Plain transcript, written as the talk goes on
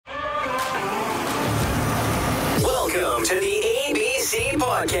Welcome to the ABC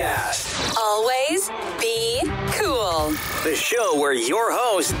Podcast. Always be cool. The show where your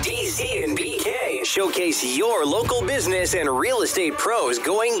hosts, DC and BK, showcase your local business and real estate pros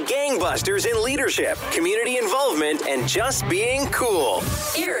going gangbusters in leadership, community involvement, and just being cool.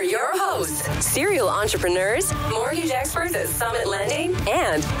 Here are your hosts, serial entrepreneurs, mortgage experts at Summit Lending,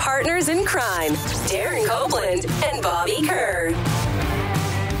 and partners in crime, Darren Copeland and Bobby Kerr.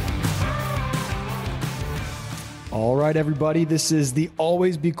 All right, everybody. This is the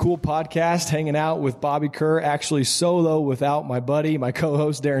Always Be Cool podcast, hanging out with Bobby Kerr, actually solo without my buddy, my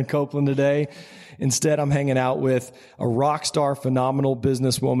co-host, Darren Copeland today. Instead, I'm hanging out with a rock star, phenomenal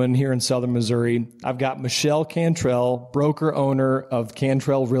businesswoman here in Southern Missouri. I've got Michelle Cantrell, broker owner of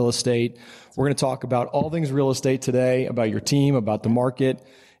Cantrell Real Estate. We're going to talk about all things real estate today, about your team, about the market,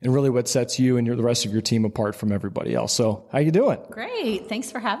 and really what sets you and the rest of your team apart from everybody else. So how you doing? Great.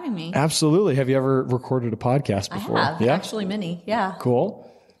 Thanks for having me. Absolutely. Have you ever recorded a podcast before? I have. Yeah? Actually, many. Yeah.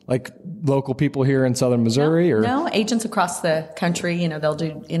 Cool. Like local people here in Southern Missouri? No, agents across the country. You know,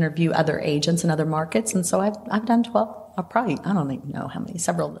 they'll interview other agents in other markets. And so I've done 12. I don't even know how many,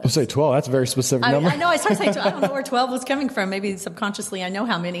 several. I'll say 12. That's a very specific number. I know. I started saying 12. I don't know where 12 was coming from. Maybe subconsciously I know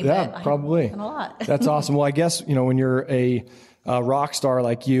how many. Yeah, but probably. I've done a lot. That's awesome. Well, I guess, when you're a rock star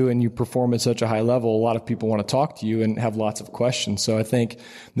like you and you perform at such a high level, a lot of people want to talk to you and have lots of questions. So I think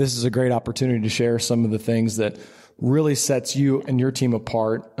this is a great opportunity to share some of the things that really sets you and your team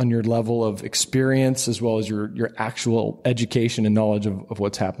apart on your level of experience, as well as your actual education and knowledge of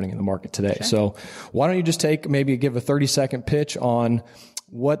what's happening in the market today. Sure. So why don't you just give a 30-second pitch on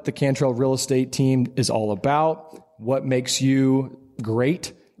what the Cantrell Real Estate team is all about, what makes you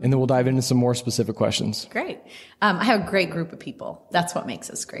great, and then we'll dive into some more specific questions. Great. I have a great group of people. That's what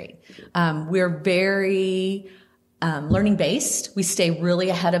makes us great. We're very learning based. We stay really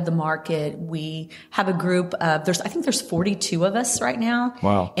ahead of the market. We have a group of, I think there's 42 of us right now.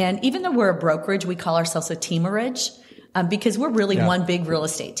 Wow. And even though we're a brokerage, we call ourselves a teamerage because we're really one big real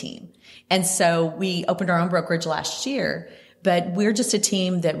estate team. And so we opened our own brokerage last year, but we're just a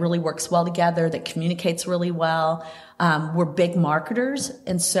team that really works well together, that communicates really well. We're big marketers.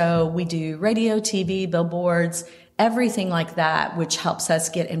 And so we do radio, TV, billboards, everything like that, which helps us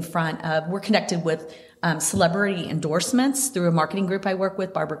get in front of, we're connected with celebrity endorsements through a marketing group I work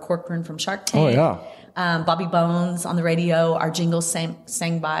with, Barbara Corcoran from Shark Tank. Oh, yeah. Bobby Bones on the radio. Our jingles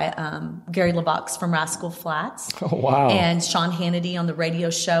sang by Gary LeVox from Rascal Flatts. Oh, wow. And Sean Hannity on the radio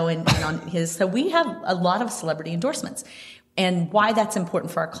show and on his. So we have a lot of celebrity endorsements. And why that's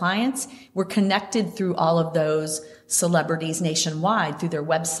important for our clients, we're connected through all of those celebrities nationwide through their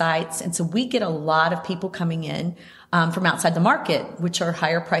websites. And so we get a lot of people coming in from outside the market, which are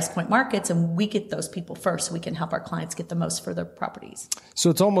higher price point markets, and we get those people first so we can help our clients get the most for their properties. So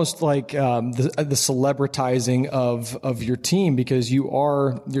it's almost like the celebritizing of your team, because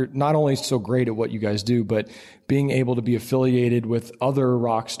you're not only so great at what you guys do, but being able to be affiliated with other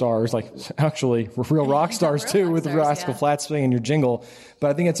rock stars, like actually real rock stars too, with Rascal Flatts in your jingle. But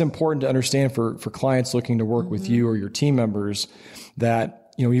I think it's important to understand for clients looking to work with you or your team members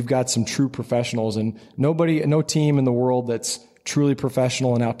that you've got some true professionals, and no team in the world that's truly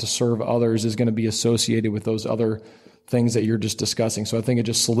professional and out to serve others is going to be associated with those other things that you're just discussing. So I think it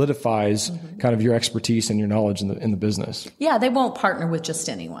just solidifies kind of your expertise and your knowledge in the business. Yeah, they won't partner with just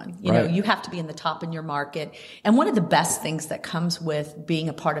anyone. You know, you have to be in the top in your market. And one of the best things that comes with being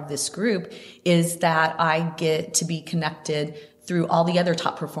a part of this group is that I get to be connected through all the other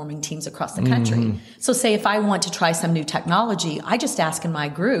top performing teams across the country. So say if I want to try some new technology, I just ask in my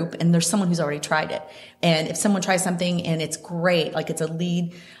group and there's someone who's already tried it. And if someone tries something and it's great, like it's a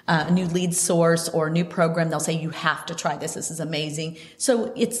new lead source or a new program, they'll say, you have to try this. This is amazing.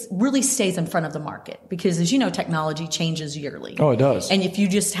 So it really stays in front of the market because, as you know, technology changes yearly. Oh, it does. And if you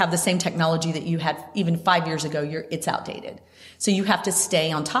just have the same technology that you had even 5 years ago, it's outdated. So you have to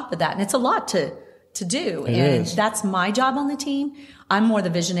stay on top of that. And it's a lot to do. And that's my job on the team. I'm more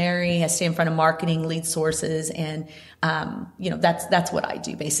the visionary. I stay in front of marketing, lead sources, and, that's what I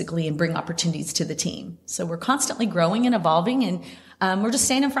do basically, and bring opportunities to the team. So we're constantly growing and evolving, and we're just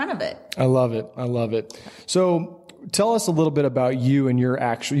staying in front of it. I love it. So tell us a little bit about you and your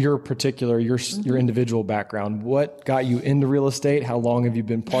individual background. What got you into real estate? How long have you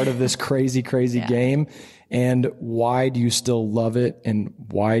been part of this crazy game? And why do you still love it? And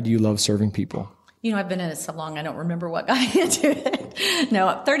why do you love serving people? I've been in it so long, I don't remember what got me into it.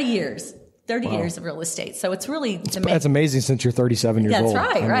 No, 30 years. 30 years of real estate. So it's really... That's amazing since you're 37 years old.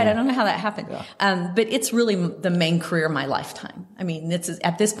 That's right. I don't know how that happened. Yeah. But it's really the main career of my lifetime. I mean,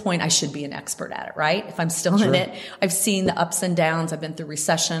 at this point, I should be an expert at it, right? If I'm still in it. I've seen the ups and downs. I've been through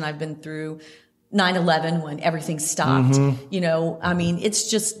recession. I've been through 9/11 when everything stopped. I mean, it's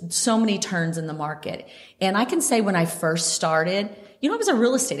just so many turns in the market. And I can say when I first started, I was a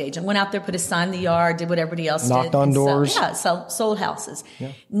real estate agent, went out there, put a sign in the yard, did what everybody else did. Knocked on doors. Sold houses.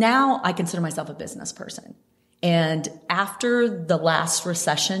 Yeah. Now I consider myself a business person. And after the last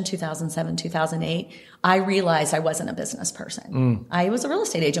recession, 2007, 2008, I realized I wasn't a business person. I was a real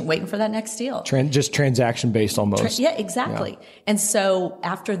estate agent waiting for that next deal. Just transaction based almost. Yeah, exactly. Yeah. And so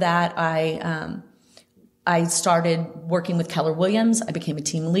after that, I started working with Keller Williams. I became a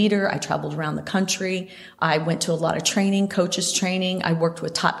team leader. I traveled around the country. I went to a lot of training, coaches training. I worked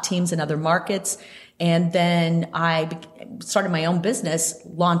with top teams in other markets. And then I started my own business,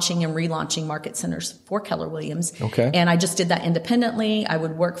 launching and relaunching market centers for Keller Williams. Okay. And I just did that independently. I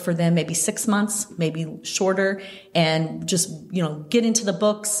would work for them maybe 6 months, maybe shorter, and just, get into the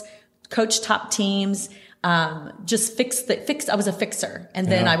books, coach top teams, just fix. I was a fixer. And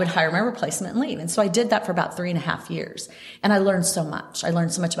then I would hire my replacement and leave. And so I did that for about 3.5 years. And I learned so much. I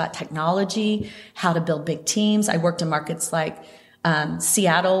learned so much about technology, how to build big teams. I worked in markets like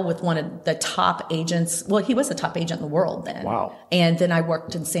Seattle with one of the top agents. Well, he was a top agent in the world then. Wow. And then I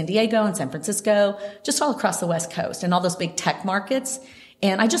worked in San Diego and San Francisco, just all across the West Coast and all those big tech markets.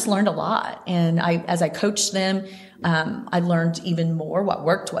 And I just learned a lot. And as I coached them, I learned even more what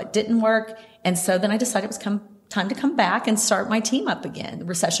worked, what didn't work. And so then I decided it was time to come back and start my team up again. The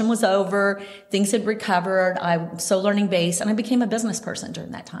recession was over. Things had recovered. I'm so learning based, and I became a business person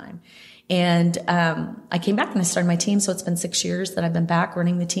during that time. And I came back and I started my team. So it's been 6 years that I've been back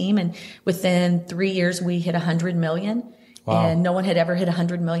running the team. And within 3 years, we hit 100 million. Wow. And no one had ever hit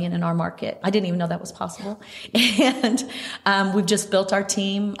 100 million in our market. I didn't even know that was possible. And we've just built our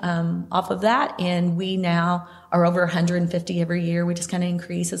team off of that. And we now are over 150 every year. We just kind of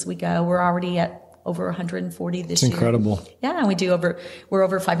increase as we go. We're already at over 140 this year. It's incredible. Yeah, and we're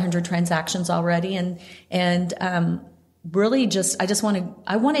over 500 transactions already. And really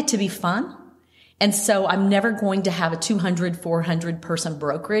I want it to be fun. And so I'm never going to have a 200, 400 person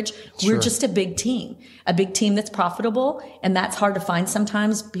brokerage. Sure. We're just a big team that's profitable. And that's hard to find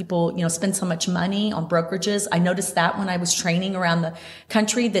sometimes. People, spend so much money on brokerages. I noticed that when I was training around the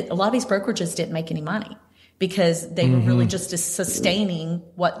country that a lot of these brokerages didn't make any money because they were really just sustaining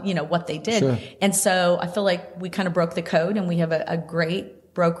what they did. Sure. And so I feel like we kind of broke the code and we have a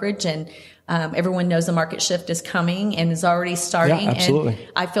great brokerage, and everyone knows the market shift is coming and is already starting. Yeah, absolutely.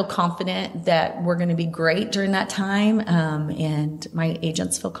 And I feel confident that we're going to be great during that time. And my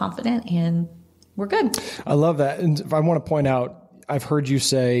agents feel confident and we're good. I love that. And if I want to point out, I've heard you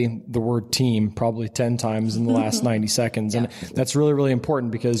say the word team probably 10 times in the last 90 seconds. And that's really, really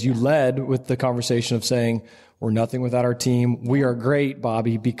important because you led with the conversation of saying, we're nothing without our team. We are great,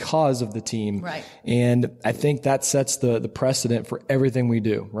 Bobby, because of the team. Right. And I think that sets the precedent for everything we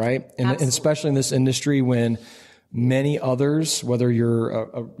do, right? And especially in this industry when many others, whether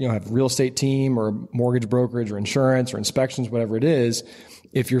you're have a real estate team or mortgage brokerage or insurance or inspections, whatever it is,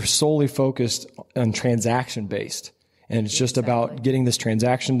 if you're solely focused on transaction based, and it's just about getting this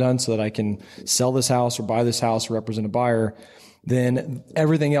transaction done so that I can sell this house or buy this house or represent a buyer, then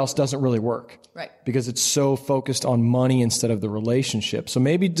everything else doesn't really work. Right. Because it's so focused on money instead of the relationship. So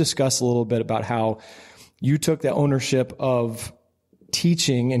maybe discuss a little bit about how you took the ownership of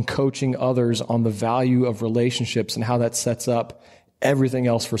teaching and coaching others on the value of relationships and how that sets up everything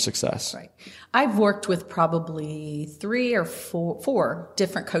else for success. Right. I've worked with probably 3 or 4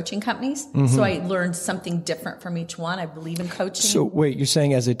 different coaching companies. So I learned something different from each one. I believe in coaching. So wait, you're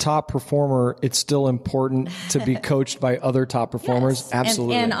saying as a top performer, it's still important to be coached by other top performers? Yes.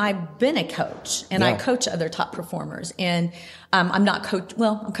 Absolutely. And I've been a coach and I coach other top performers, and I'm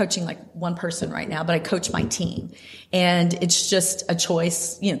coaching like one person right now, but I coach my team, and it's just a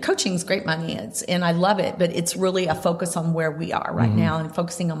choice. Coaching is great money, and I love it, but it's really a focus on where we are right now and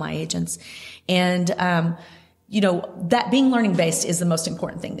focusing on my agents. And, that being learning based is the most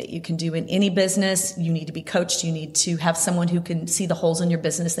important thing that you can do in any business. You need to be coached. You need to have someone who can see the holes in your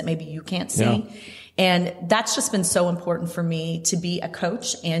business that maybe you can't see. Yeah. And that's just been so important for me to be a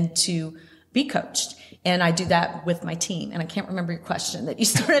coach and to be coached. And I do that with my team. And I can't remember your question that you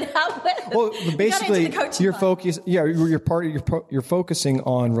started out with. Well, basically, you're focusing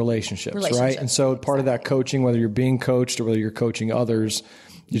on relationships, right? And so part of that coaching, whether you're being coached or whether you're coaching others,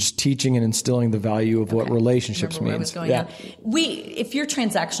 you're just teaching and instilling the value of what relationships means. If you're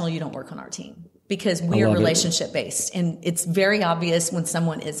transactional, you don't work on our team because we are relationship based, and it's very obvious when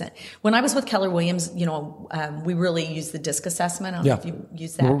someone isn't. When I was with Keller Williams, we really use the DISC assessment. I don't know if you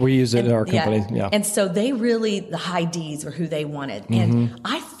use that. We use it in our company. Yeah. And so the high Ds were who they wanted. And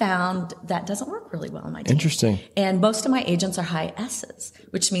I found that doesn't work work really well on my team. Interesting. And most of my agents are high S's,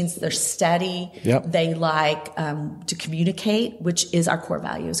 which means they're steady. Yep. They like to communicate, which is our core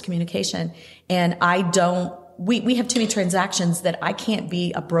value, is communication. And we have too many transactions that I can't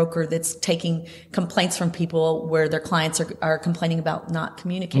be a broker that's taking complaints from people where their clients are complaining about not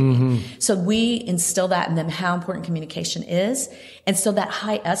communicating. So we instill that in them, how important communication is. And so that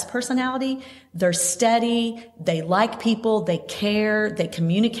high S personality, they're steady, they like people, they care, they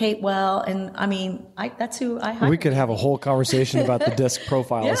communicate well. And I mean, that's who I hire. We could have a whole conversation about the DISC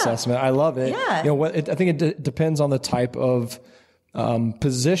profile assessment. I love it. Yeah. I think it depends on the type of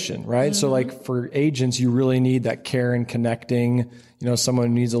position, right? So like for agents, you really need that care and connecting, someone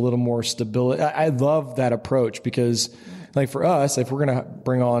who needs a little more stability. I love that approach because like for us, if we're going to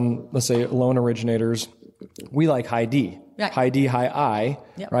bring on, let's say loan originators, we like high D, right. High D, high I,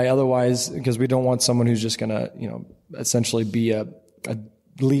 yep. right? Otherwise, because we don't want someone who's just going to, essentially be a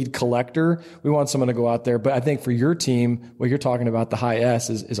lead collector. We want someone to go out there. But I think for your team, what you're talking about, the high S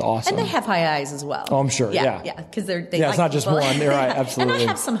is awesome. And they have high I's as well. Oh, I'm sure. Yeah. Yeah. Because they it's like not just people. one. You're right. Absolutely. And I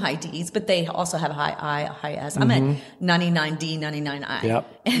have some high D's, but they also have high I, high S. I'm at 99D, 99I.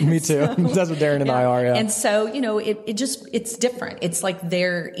 Yep. Me too. That's what Darren and I are. Yeah. And so, it's different. It's like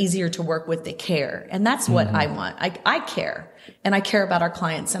they're easier to work with. They care. And that's what I want. I care. And I care about our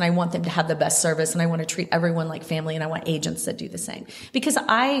clients and I want them to have the best service and I want to treat everyone like family and I want agents that do the same. Because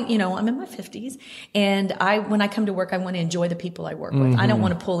I'm in my 50s and when I come to work, I want to enjoy the people I work with. I don't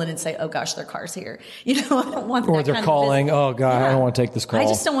want to pull in and say, oh gosh, their car's here. I don't want that. Or they're calling, oh God, I don't want to take this call. I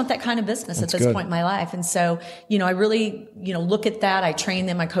just don't want that kind of business at this point in my life. And so, I really, look at that. I train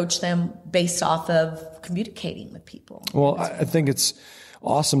them, I coach them based off of communicating with people. Well, I think it's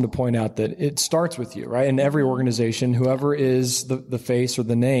awesome to point out that it starts with you, right? In every organization, whoever is the face or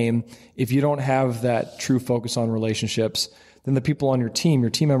the name, if you don't have that true focus on relationships, then the people on your team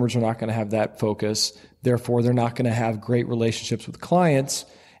members are not going to have that focus. Therefore, they're not going to have great relationships with clients.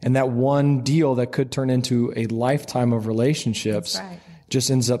 And that one deal that could turn into a lifetime of relationships just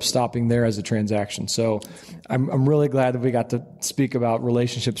ends up stopping there as a transaction. So I'm really glad that we got to speak about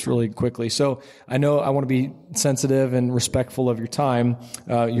relationships really quickly. So I know I want to be sensitive and respectful of your time.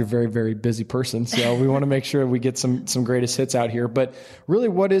 You're a very, very busy person. So we want to make sure we get some greatest hits out here. But really,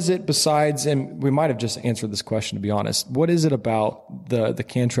 what is it besides, and we might have just answered this question, to be honest, what is it about the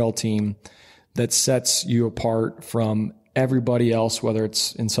Cantrell team that sets you apart from everybody else, whether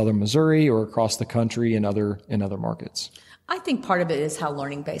it's in Southern Missouri or across the country and other markets? I think part of it is how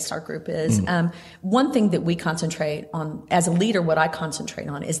learning-based our group is. One thing that we concentrate on, as a leader, what I concentrate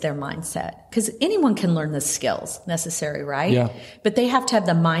on is their mindset. Because anyone can learn the skills necessary, right? Yeah. But they have to have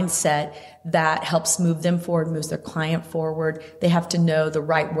the mindset that helps move them forward, moves their client forward. They have to know the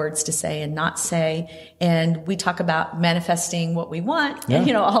right words to say and not say. And we talk about manifesting what we want,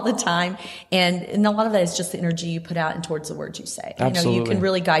 all the time. And a lot of that is just the energy you put out and towards the words you say. Absolutely. You can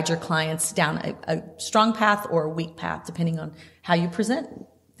really guide your clients down a strong path or a weak path, depending on how you present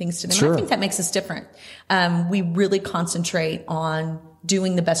things to them. Sure. I think that makes us different. We really concentrate on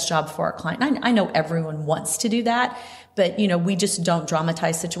doing the best job for our client. I know everyone wants to do that, but we just don't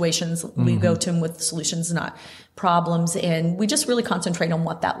dramatize situations. We go to them with solutions, not problems. And we just really concentrate on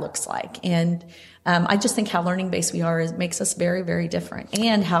what that looks like. And I just think how learning-based we are makes us very, very different,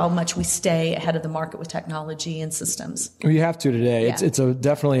 and how much we stay ahead of the market with technology and systems. Well, you have to today. Yeah. It's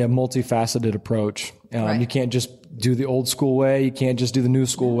definitely a multifaceted approach. Right. You can't just do the old school way. You can't just do the new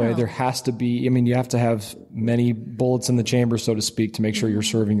school way. There has to be, you have to have many bullets in the chamber, so to speak, to make sure you're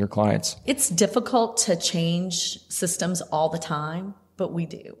serving your clients. It's difficult to change systems all the time, but we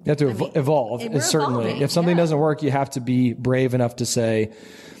do. You have to evolve. Certainly. Evolving. If something doesn't work, you have to be brave enough to say,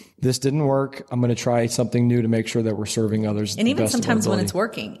 this didn't work. I'm going to try something new to make sure that we're serving others. And even sometimes when it's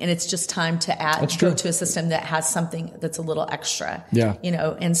working and it's just time to go to a system that has something that's a little extra. Yeah.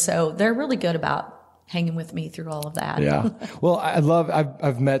 And so they're really good about hanging with me through all of that. Yeah. Well,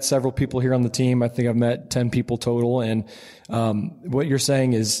 I've met several people here on the team. I think I've met 10 people total. And what you're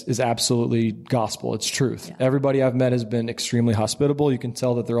saying is absolutely gospel. It's truth. Yeah. Everybody I've met has been extremely hospitable. You can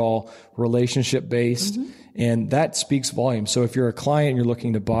tell that they're all relationship based, and that speaks volumes. So if you're a client and you're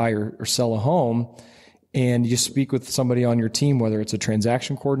looking to buy or sell a home, and you speak with somebody on your team, whether it's a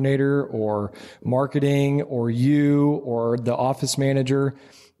transaction coordinator or marketing or you or the office manager,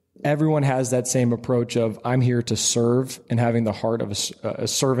 everyone has that same approach of, I'm here to serve, and having the heart of a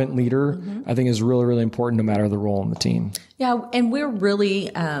servant leader, I think is really, really important no matter the role in the team. Yeah. And we're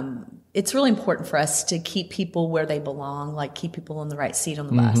really, it's really important for us to keep people where they belong, like keep people in the right seat on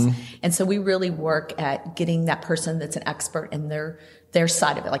the bus. And so we really work at getting that person that's an expert in their their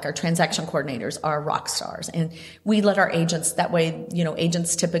side of it. Like our transaction coordinators are rock stars, and we let our agents, that way,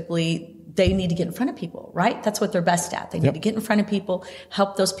 agents typically, they need to get in front of people, right? That's what they're best at. They need to get in front of people,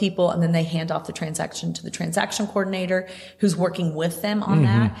 help those people, and then they hand off the transaction to the transaction coordinator who's working with them on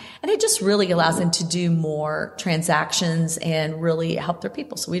that. And it just really allows them to do more transactions and really help their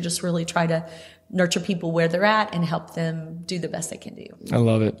people. So we just really try to nurture people where they're at and help them do the best they can do. I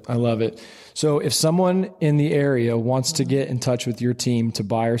love it. I love it. So if someone in the area wants to get in touch with your team to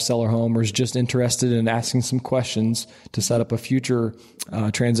buy or sell a home, or is just interested in asking some questions to set up a future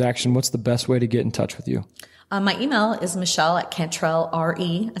transaction, what's the best way to get in touch with you? My email is Michelle at Cantrell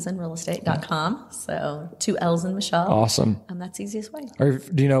Re, as in realestate.com. So 2 L's in Michelle. Awesome. That's the easiest way.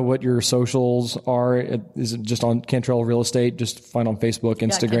 Do you know what your socials are? Is it just on Cantrell Real Estate? Just find on Facebook,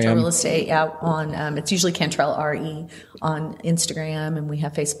 Instagram? Cantrell Real Estate, on, it's usually Cantrell Re on Instagram, and we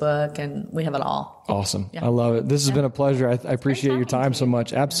have Facebook, and we have it all. Awesome. Yeah. I love it. This has been a pleasure. I appreciate your time so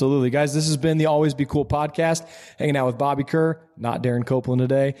much. Absolutely. Guys, this has been the Always Be Cool podcast, hanging out with Bobby Kerr, not Darren Copeland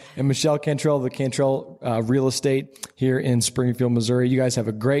today, and Michelle Cantrell, the Cantrell Real Estate here in Springfield, Missouri. You guys have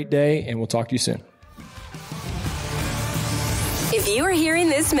a great day, and we'll talk to you soon. If you are hearing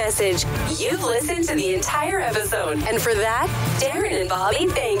this message, you've listened to the entire episode. And for that, Darren and Bobby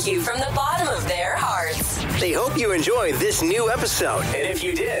thank you from the bottom of their hearts. They hope you enjoyed this new episode. And if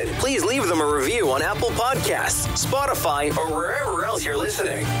you did, please leave them a review on Apple Podcasts, Spotify, or wherever else you're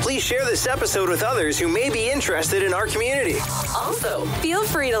listening. Please share this episode with others who may be interested in our community. Also, feel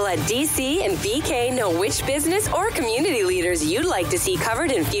free to let DC and BK know which business or community leaders you'd like to see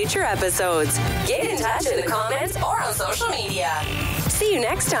covered in future episodes. Get in touch in the comments or on social media. See you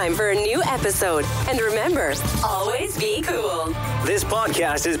next time for a new episode. And remember, always be cool. This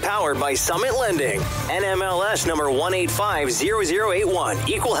podcast is powered by Summit Lending, NMLS number 1850081,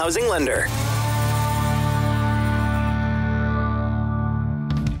 Equal Housing Lender.